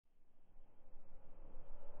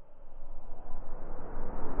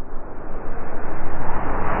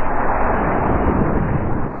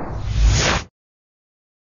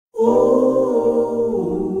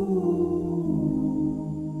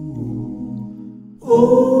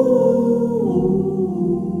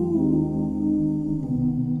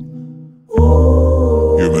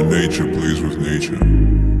Human nature plays with nature,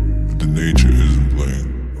 but the nature isn't playing.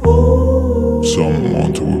 Some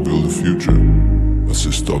want to rebuild the future. I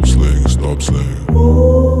say stop slaying, stop slaying.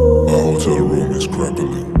 My hotel room is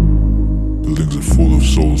crackling. Buildings are full of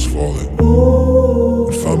souls falling,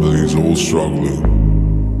 and families all struggling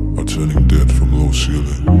are turning dead from low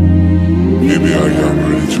ceiling. Maybe I am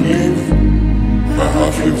ready to leave. I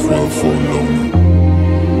have lived well for alone.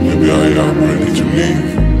 Maybe I am ready to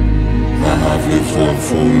leave. I have lived well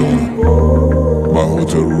for alone. My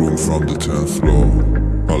hotel room from the 10th floor,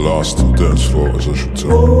 my last 2 dance floors I should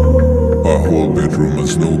tell. My whole bedroom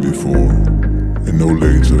as no before, and no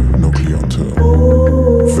later, no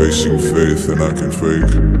clientele. Facing faith and I can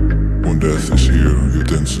fake. When death is here, your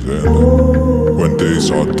dance is ending. When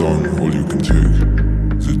days are done, all you can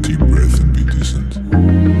take is a deep breath and be decent.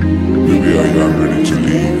 Maybe I am ready to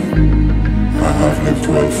leave. I have lived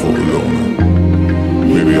well for alone.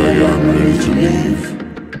 Maybe I am ready to leave.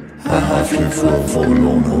 I have lived well for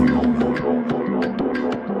alone.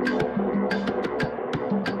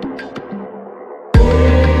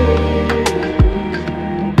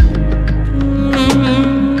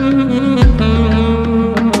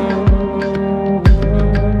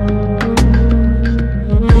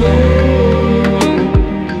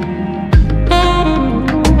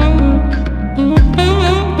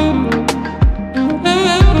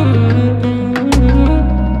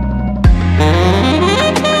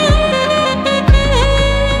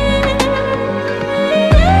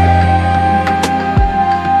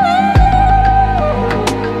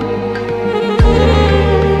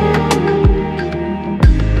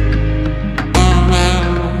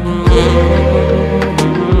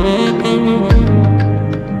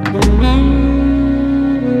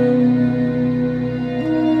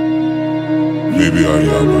 Maybe I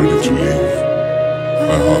am ready to leave.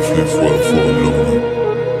 I have lived well for alone.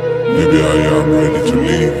 Maybe I am ready to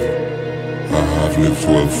leave. I have lived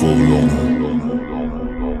well for alone.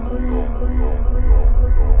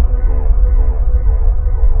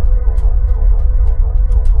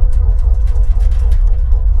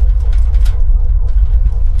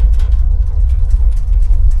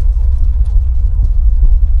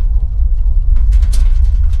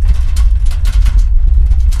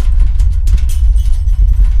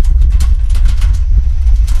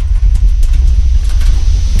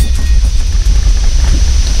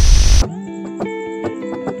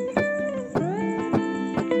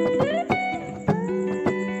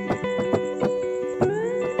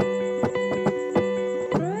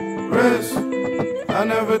 I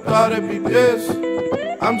never thought it'd be this.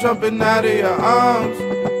 I'm jumping out of your arms.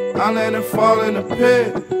 I land and fall in a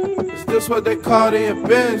pit. Is this what they call the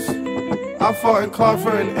abyss? I fought and clawed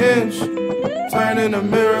for an inch, turning a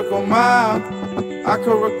miracle mile. I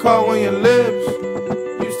could recall when your lips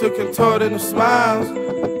used to contort into smiles,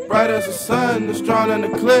 bright as the sun that's drawn in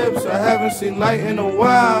eclipse. I haven't seen light in a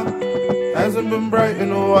while, hasn't been bright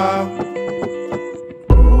in a while.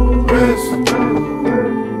 Wrist.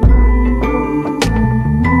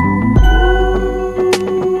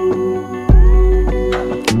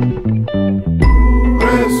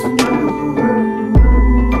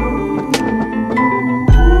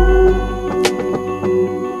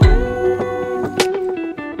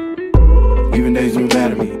 Even days you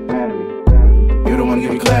mad at me. You're the one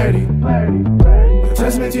giving clarity. A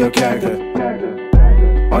testament to your character.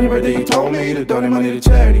 On your birthday you told me to donate money to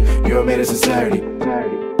charity. You were made of sincerity.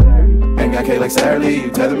 Ain't got K like Saturday.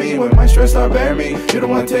 You tether me when my stress start bearing me. You're the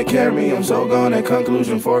one to take care of me. I'm so gone at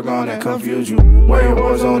conclusion, foregone that confuse you. Where your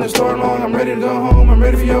war zone is storm long. I'm ready to go home. I'm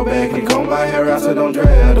ready for your bag. Can you comb my hair out so don't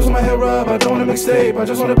dread? I just want my hair rub. I don't want to mixtape. I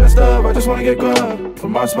just want the best of. I just want to get grub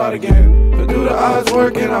from my spot again. But do the odds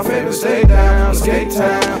work in our favor, stay down, skate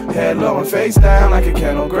town, head low and face down like a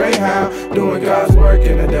kennel greyhound, doing God's work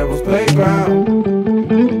in the devil's playground.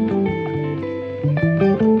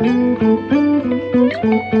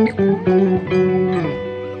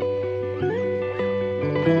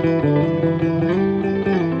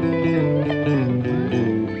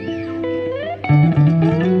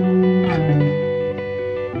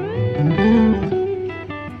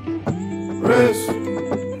 Wrist.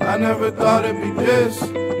 I never thought it'd be this.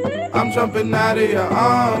 I'm jumping out of your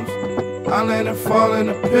arms. I land and fall in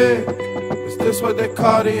a pit. Is this what they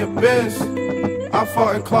call the abyss? I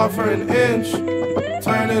fought and clawed for an inch,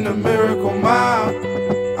 turning a miracle mile.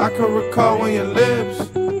 I could recall when your lips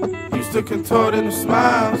used to contort into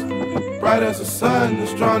smiles, bright as the sun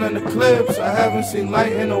that's drawn in eclipse. I haven't seen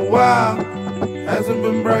light in a while, hasn't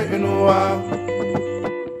been bright in a while.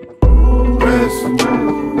 Wrist.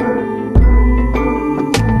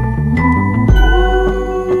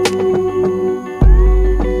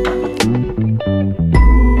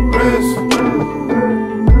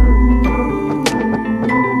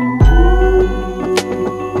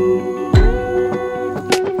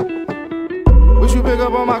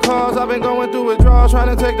 do withdrawals,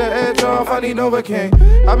 trying to take the edge off. I need Novocaine.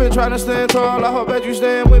 I've been trying to stand tall, I hope that you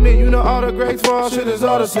stand with me. You know all the greats fall, shit is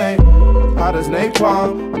all the same. Hot as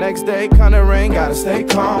napalm, next day kinda rain, gotta stay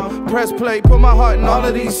calm. Press play, put my heart in all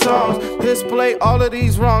of these songs. Display all of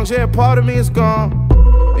these wrongs, yeah, part of me is gone.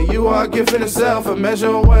 And you are a gift in itself, a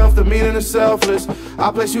measure of wealth, the meaning is selfless.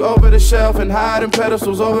 I place you over the shelf and hide in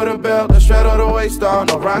pedestals over the belt, the straddle the waist on,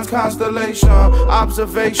 Orion's constellation.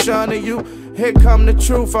 Observation of you, here come the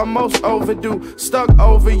truth, I'm most overdue. Stuck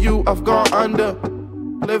over you, I've gone under,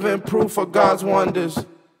 living proof of God's wonders.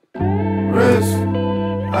 Risk,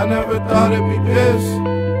 I never thought it'd be this.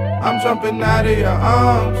 I'm jumping out of your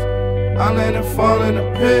arms, I land and fall in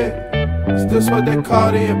a pit. Is this what they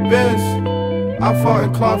call the abyss? I fought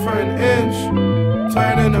and clawed for an inch,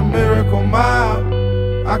 turning a miracle mile.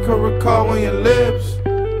 I could recall when your lips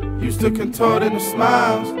used to contort into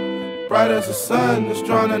smiles, bright as the sun that's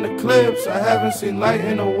drawn in eclipse. I haven't seen light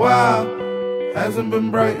in a while, hasn't been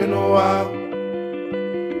bright in a while.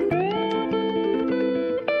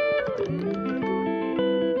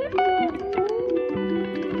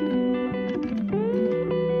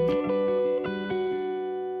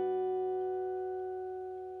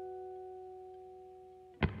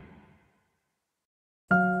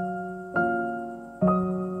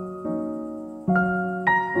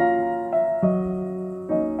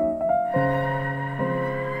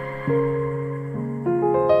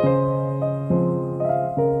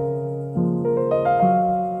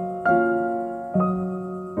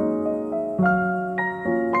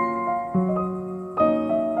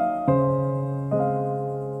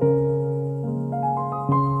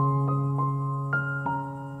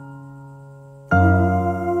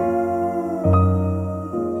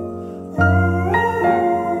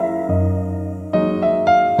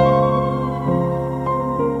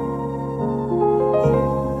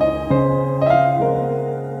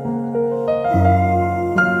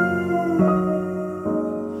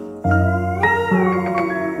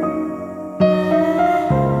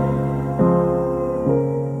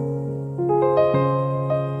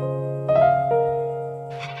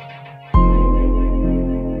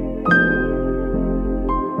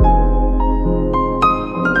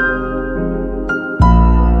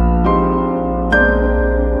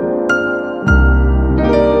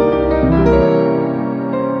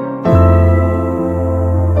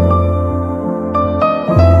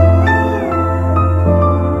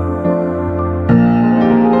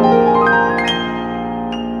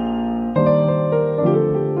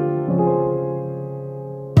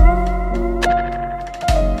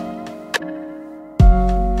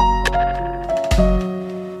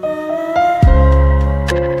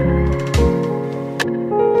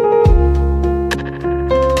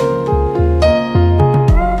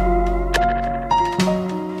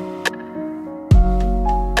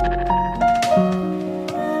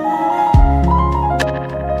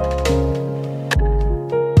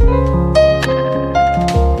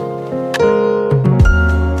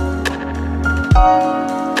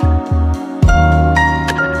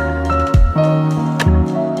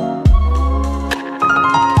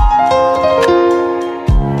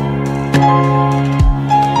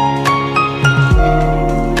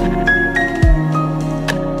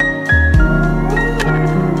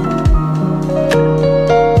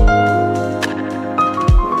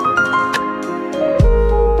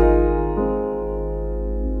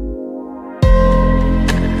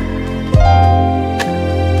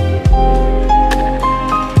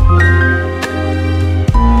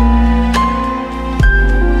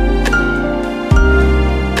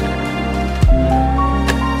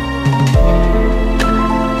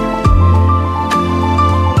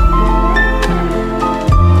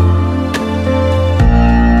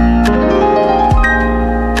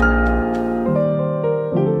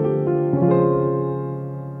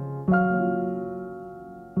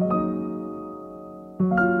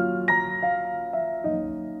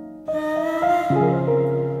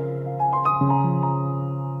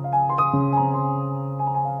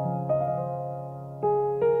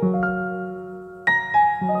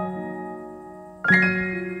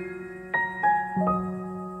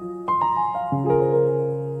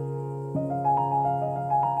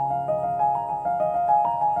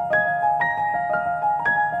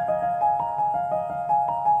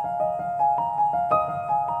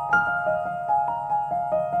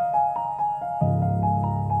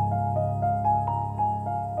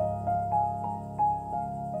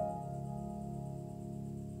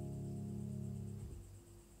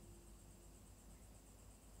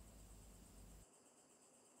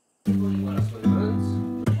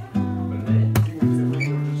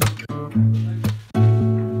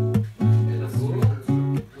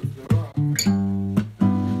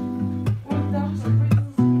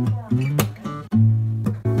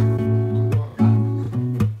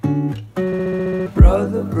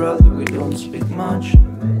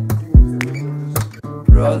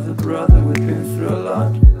 Brother, brother, we've been through a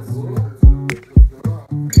lot.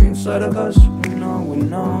 Inside of us, we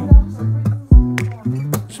know.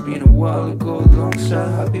 It's been a while ago,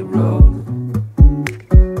 alongside Happy Road.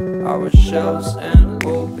 Our shelves ain't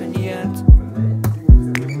open yet.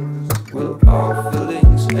 Will our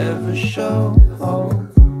feelings ever show?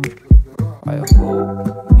 I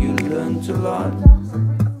hope you learned a lot.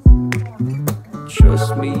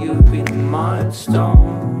 Trust me, you've been a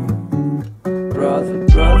milestone. Brother,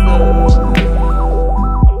 brother.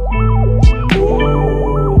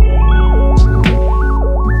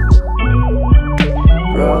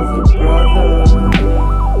 Brother, brother.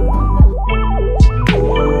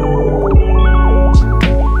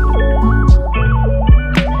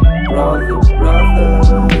 Brother, brother.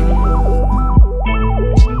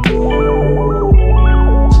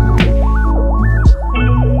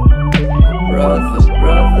 Brother,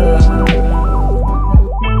 brother.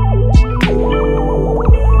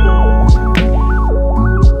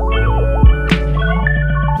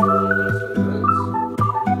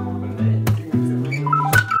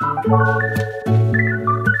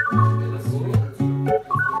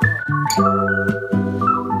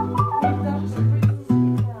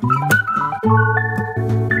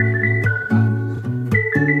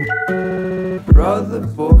 Brother,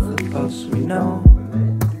 both of us, we know.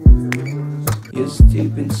 Yes,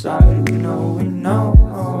 deep inside, we know.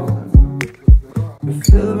 We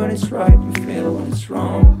feel when it's right, we feel when it's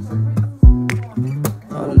wrong.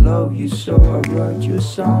 I love you, so I write you a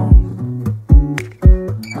song.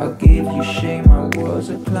 I gave you shame, I was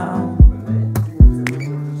a clown.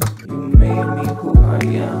 You made me who I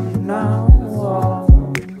am now.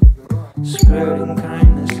 Spreading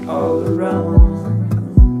kindness all around.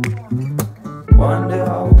 One day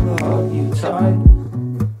I will hold you tight.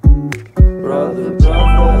 Brother,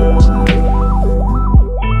 brother.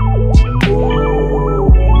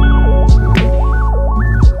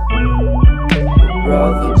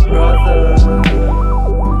 Brother, brother.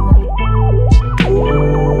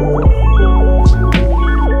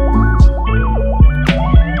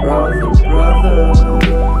 Brother, brother.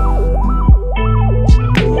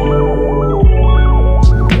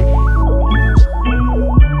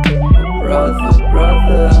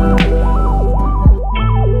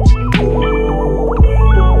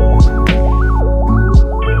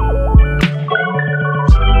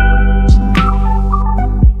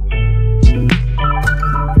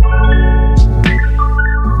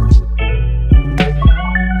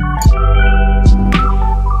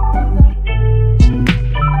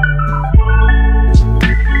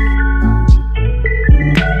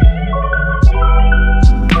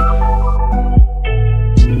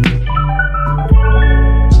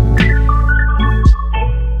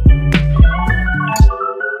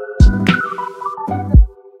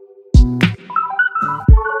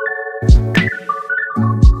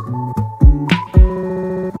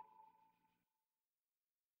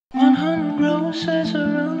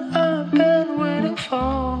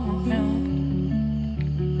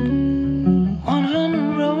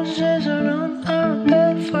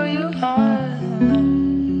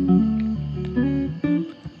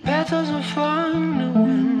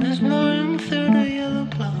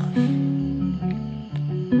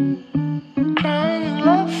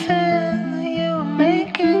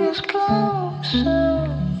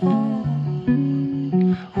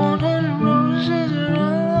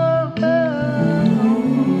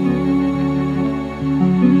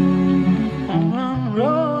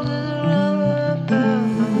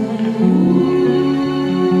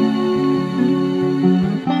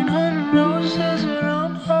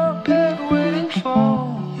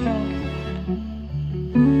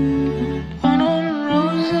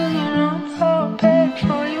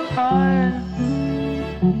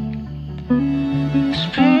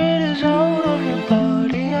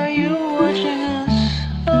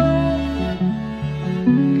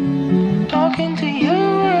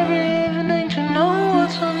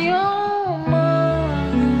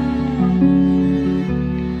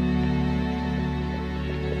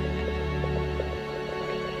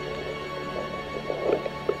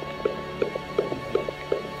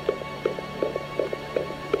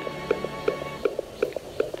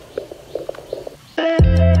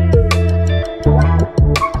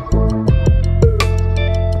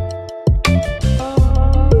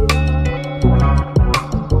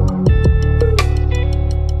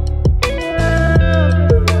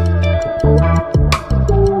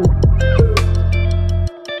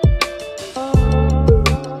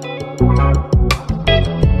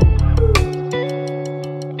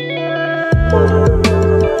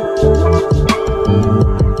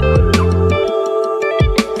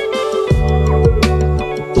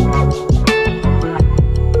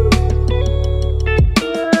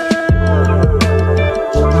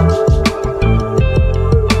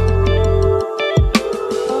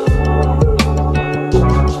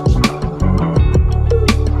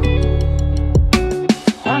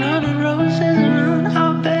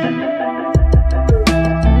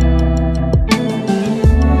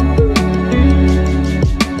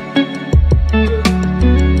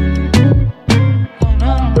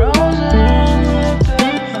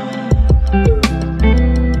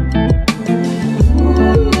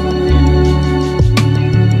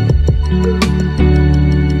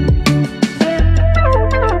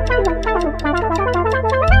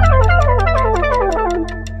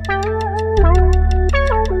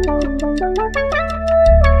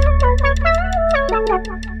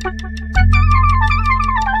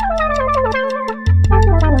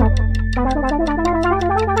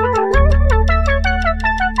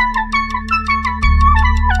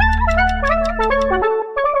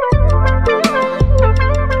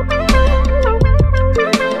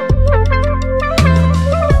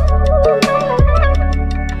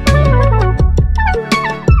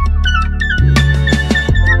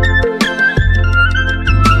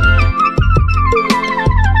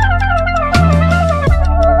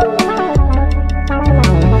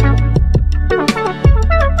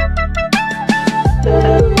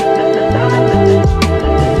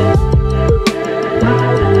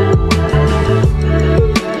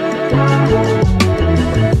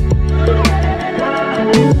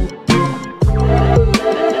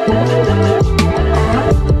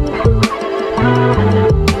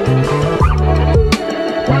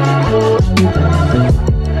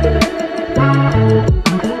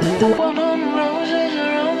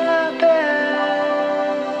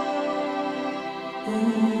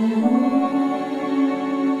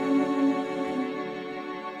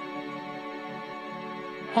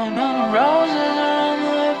 One of the roses around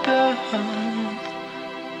the bed.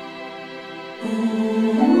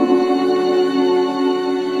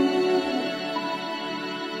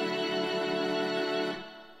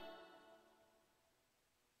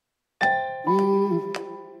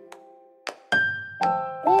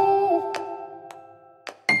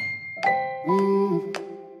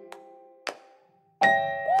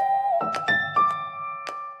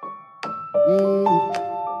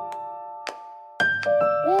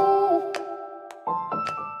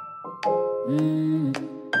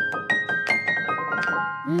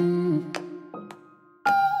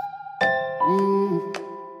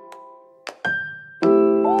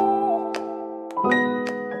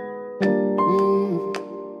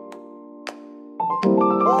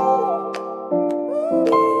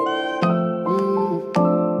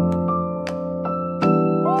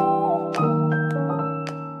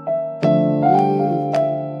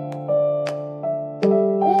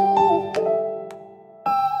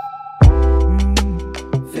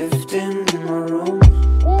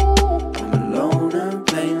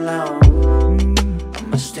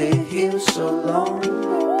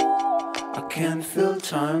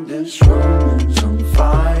 This room is on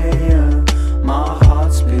fire.